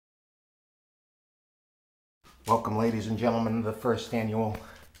Welcome, ladies and gentlemen, to the first annual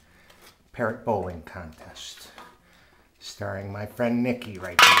Parrot Bowling contest, starring my friend Nicky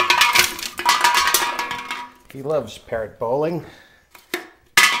right here. He loves parrot bowling,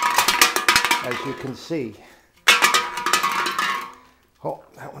 as you can see. Oh,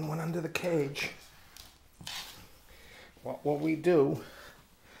 that one went under the cage. What will we do?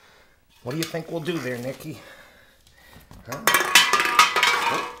 What do you think we'll do there, Nicky? Huh?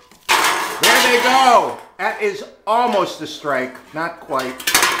 Oh. There they go! That is almost a strike. Not quite.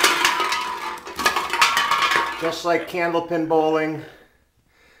 Just like candlepin bowling,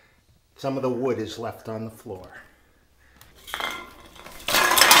 some of the wood is left on the floor.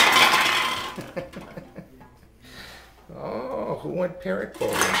 Oh, who went parrot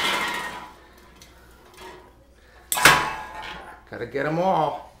bowling? Gotta get them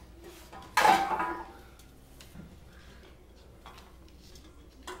all.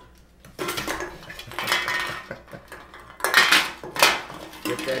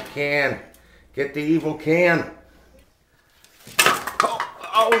 Get that can. Get the evil can.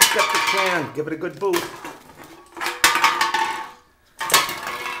 Oh, he's got the can. Give it a good boot.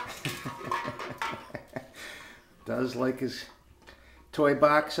 Does like his toy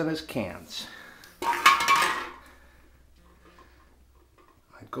box and his cans. I'd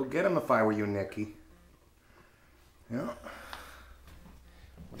go get him if I were you, Nicky. Yeah.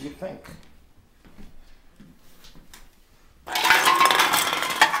 What do you think?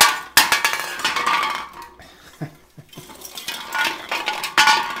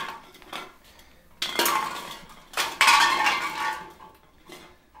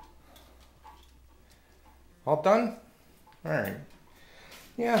 All done? All right.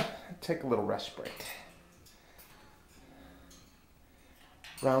 Yeah, take a little rest break.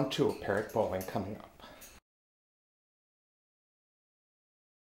 Round 2 of Parrot Bowling coming up.